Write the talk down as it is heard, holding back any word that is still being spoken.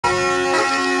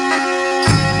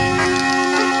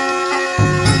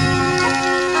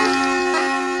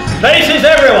Faces,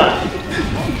 everyone.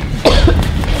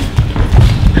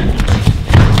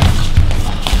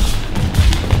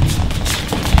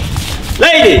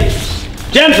 Ladies,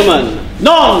 gentlemen,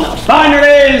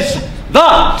 non-binaries,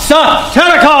 the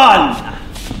Satyricon!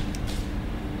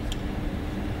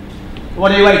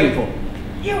 What are you waiting for?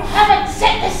 You haven't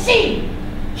set the scene.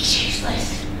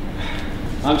 Useless.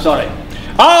 I'm sorry.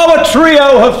 Our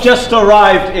trio have just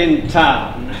arrived in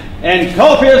town.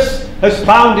 Encolpius has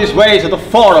found his way to the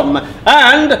forum,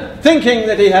 and thinking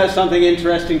that he has something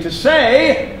interesting to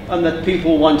say, and that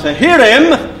people want to hear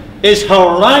him, is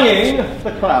haranguing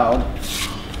the crowd.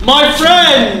 My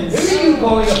friends! Who are you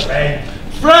calling a friend?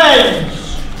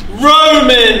 Friends!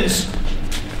 Romans!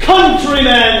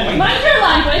 Countrymen! Mind your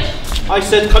language. I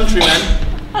said countrymen.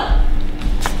 Oh.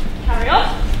 Carry on.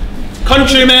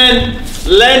 Countrymen,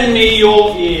 lend me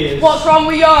your ears. What's wrong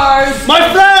with yours?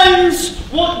 My friends!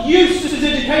 What use is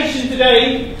education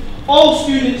today? All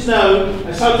students know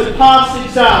as how to pass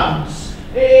exams.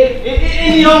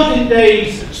 In the olden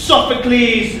days,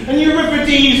 Sophocles and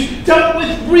Euripides dealt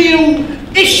with real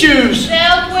issues.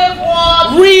 Dealt with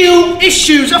what? Real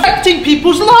issues affecting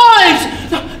people's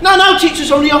lives. Now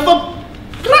teachers only offer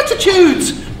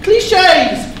platitudes,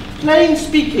 cliches, plain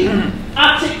speaking.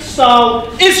 Attic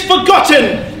style is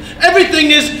forgotten.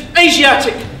 Everything is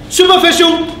Asiatic,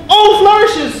 superficial, all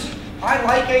flourishes. I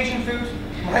like Asian food.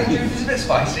 My juice is a bit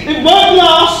spicy. It won't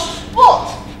last.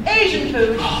 What? Asian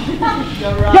food?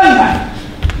 You're right. Young man,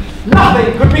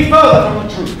 nothing could be further from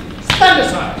the truth. Stand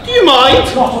aside. Do you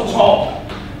mind? Not at all.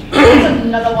 Here's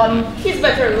another one. He's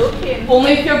better looking.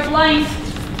 Only if you're blind.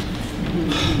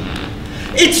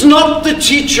 It's not the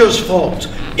teacher's fault.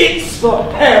 It's the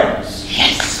parents.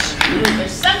 Yes.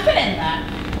 There's something in that.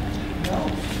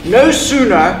 No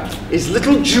sooner is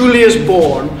little Julius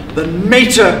born than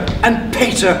Mater and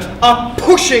Pater are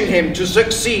pushing him to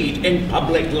succeed in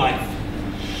public life,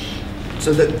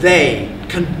 so that they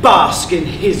can bask in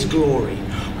his glory.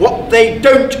 What they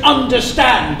don't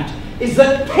understand is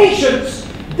that patience,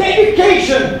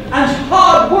 dedication, and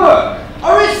hard work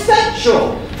are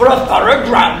essential for a thorough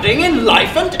grounding in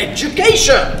life and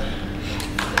education.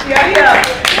 Yeah.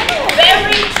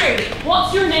 Very true.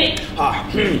 What's your name?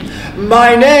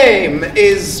 My name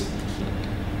is...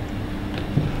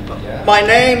 My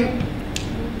name...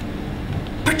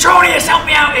 Petronius, help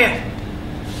me out here!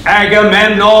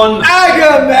 Agamemnon!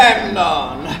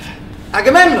 Agamemnon!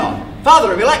 Agamemnon,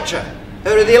 father of Electra,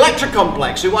 her of the Electra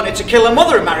complex, who wanted to kill her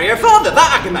mother and marry her father,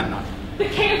 that Agamemnon. The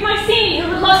king of Mycenae,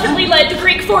 who reluctantly led the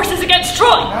Greek forces against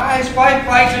Troy. His wife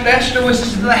Clytemnestra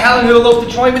was the Helen who loved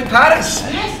the Troy with Paris.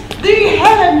 Yes, the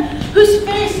Helen whose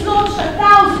face launched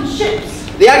 1,000 ships.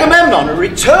 The Agamemnon who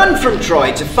returned from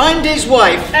Troy to find his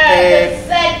wife,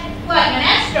 Said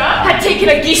Clytemnestra Had taken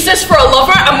Aegisthus for a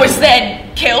lover and was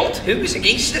then killed. Who was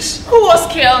Aegisthus? Who was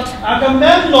killed?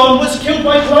 Agamemnon was killed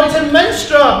by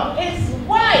Clytemnestra. his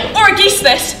wife. Or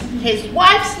Aegisthus. His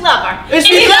wife's lover. Is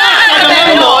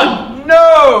that Agamemnon?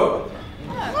 No!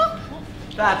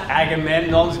 That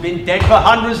Agamemnon's been dead for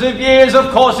hundreds of years.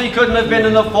 Of course he couldn't have been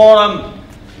in the forum.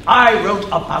 I wrote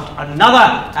about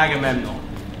another Agamemnon,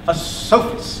 a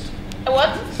sophist.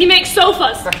 What? He makes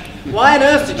sofas. Why on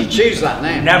earth did you choose that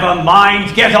name? Never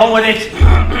mind, get on with it.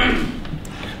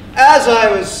 As I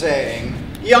was saying,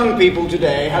 young people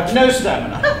today have no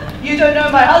stamina. You don't know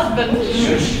my husband.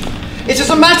 It is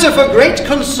a matter for great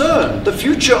concern. The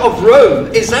future of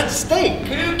Rome is at stake.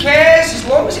 Who cares as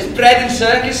long as it's bred in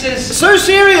circuses? So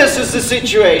serious is the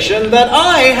situation that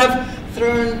I have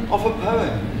thrown off a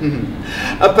poem.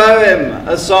 A poem,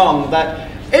 a song that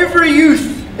every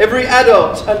youth, every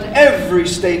adult, and every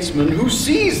statesman who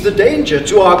sees the danger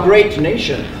to our great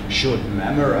nation should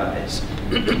memorize.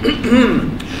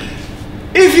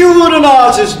 If you would an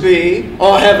artist be,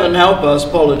 or heaven help us,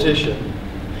 politician,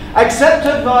 accept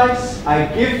advice I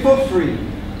give for free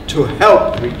to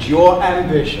help reach your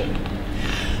ambition.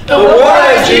 The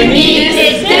word you need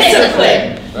is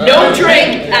discipline. No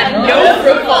drink and no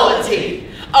frivolity.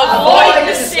 Avoid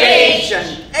the stage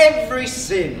and every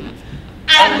sin.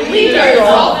 and leaders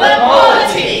of the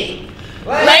polity.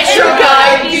 Let your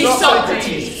guide be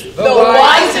Socrates, the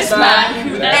wisest man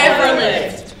who ever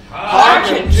lived.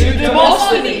 Hearken to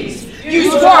Demosthenes.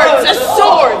 Use words as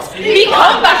swords. Be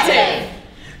combative.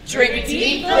 Drink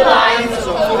deep the lines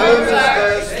of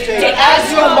Homer's. Take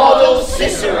as your model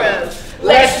Cicero,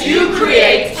 lest you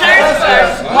create terse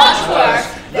verse much worse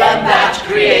than that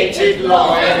created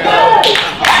long ago.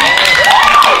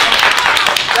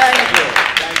 Thank you.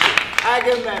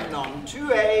 Agamemnon,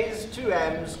 2 A's, 2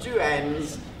 M's, 2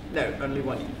 N's. No, only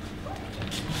 1 E.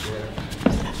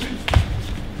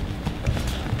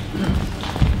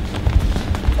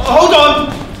 Hold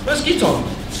on! There's Skiton.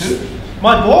 Who?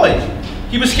 My boy.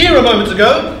 He was here a moment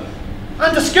ago.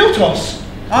 And the Skiltos.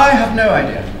 I have no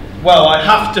idea. Well, I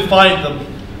have to find them.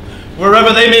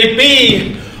 Wherever they may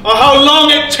be, or how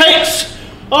long it takes,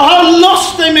 or how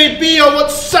lost they may be, or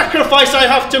what sacrifice I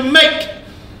have to make,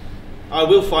 I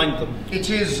will find them. It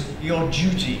is your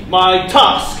duty. My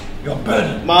task. Your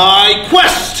burden. My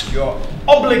quest. Your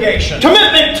obligation.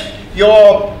 Commitment.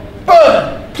 Your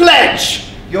burden. Pledge.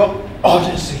 Your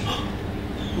odyssey.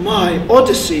 My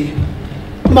odyssey.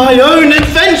 My own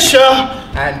adventure.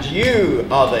 And you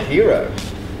are the hero.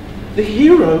 The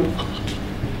hero?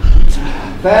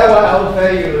 Farewell,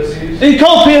 fair Ulysses.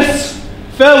 Encolpius.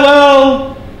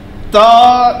 Farewell,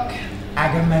 dark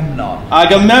Agamemnon.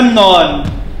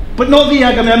 Agamemnon. But not the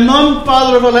Agamemnon,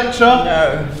 father of Electra.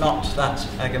 No, not that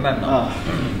Agamemnon.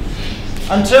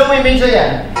 Until we meet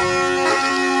again.